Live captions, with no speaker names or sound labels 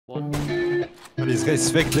This guy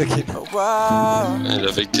is fake ducking. Elle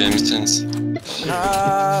avec Gamesense.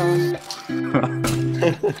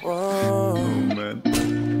 Oh man.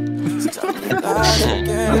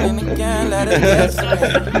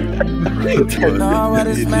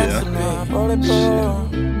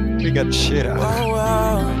 We got shit out.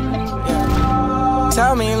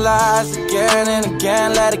 Tell me lies again and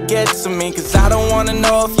again, let it get to me. Cause I don't wanna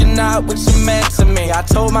know if you're not what you meant to me. I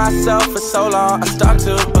told myself for so long, I start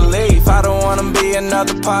to believe I don't wanna be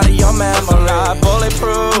another part of your memory.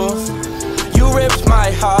 Bulletproof, you ripped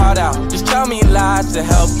my heart out. Just tell me lies to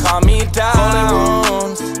help calm me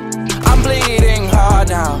down. I'm bleeding hard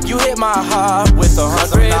now. You hit my heart with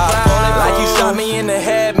 100 rounds. Like you shot me in the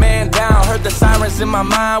head, man down. Heard the sirens in my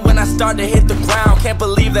mind when I started to hit the ground. Can't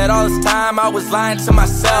believe that all this time I was lying to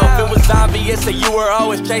myself. It was obvious that you were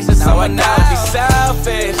always chasing someone else. Be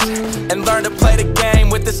selfish and learn to play the game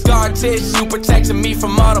with the scar tissue, protecting me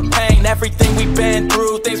from all the pain. Everything we've been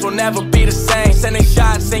through, things will never be the same. Sending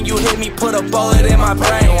shots and you hit me, put a bullet in my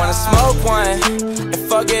brain. Wanna smoke one and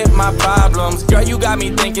forget my problems. Girl, you got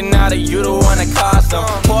me thinking now that you the one that caused them.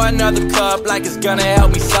 Pour another cup like it's gonna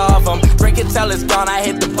help me solve them. Drink it till it's gone, I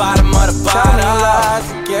hit the bottom of the bottle. Tell me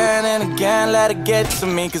lies again and again, let it get to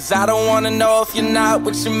me. Cause I don't wanna know if you're not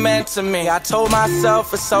what you meant to me. I told myself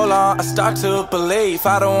for so long, I start to believe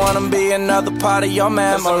I don't wanna be another part of your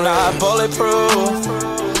memory. I'm not bulletproof,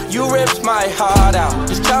 you ripped my heart out.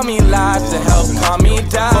 Just tell me lies to help calm me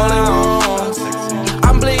down.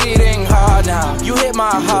 I'm bleeding hard now. You hit my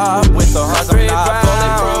heart with 100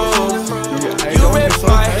 rounds. You ripped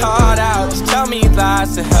my heart out. Just tell me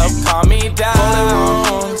lies to help calm me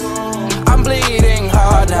down. I'm bleeding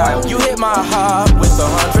hard now. You hit my heart with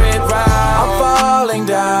 100 rounds. I'm falling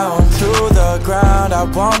down to the ground. I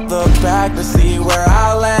won't look back to see where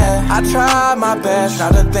I land. I try my best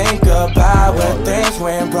not to think about where things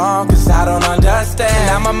went wrong, cause I don't understand.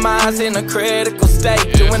 Now my mind's in a critical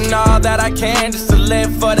state, doing all that I can just to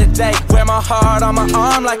live for the day. Wear my heart on my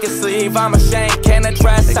arm like a sleeve, I'm ashamed. Can't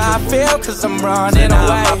address how I feel cause I'm running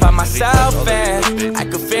away by myself, and I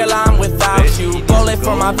can feel I'm without you. Bullet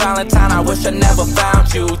for my Valentine, I wish I never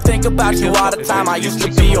found you. Think about you all the time, I used to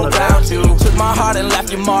be around you. Took my heart and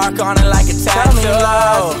left your mark on it like a tattoo. Tell me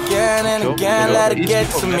lies again and again, let it get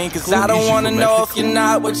to me. Cause I don't wanna know if you're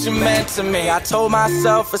not what you meant to me. I told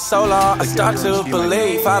myself for so long, I start to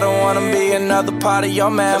believe I don't wanna be another part of your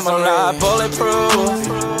memory. I'm not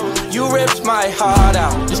bulletproof, you ripped my heart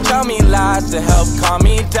out. Just tell me lies to help calm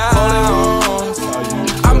me down.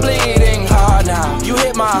 I'm bleeding hard now. You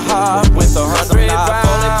hit my heart with 100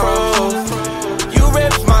 rounds. You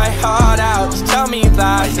ripped my heart out. Just tell me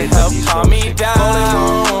lies to help calm me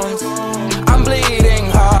down. I'm bleeding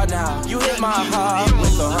hard now. You hit my heart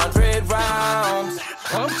with 100 rounds.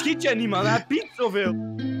 Waarom schiet jij niet, man? Hij piept zoveel.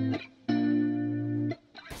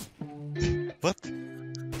 Wat?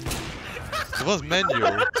 Dat was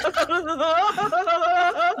manual.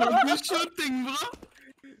 Shooting, bro.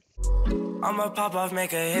 I'ma pop off,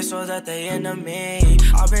 make a hit so that they into me.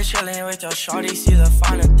 I've been chillin' with your shorty, see the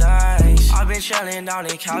finer things. I've been chillin' down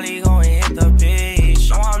in Cali, going hit the beach.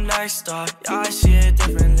 Know I'm next up, yeah, I see it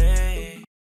differently.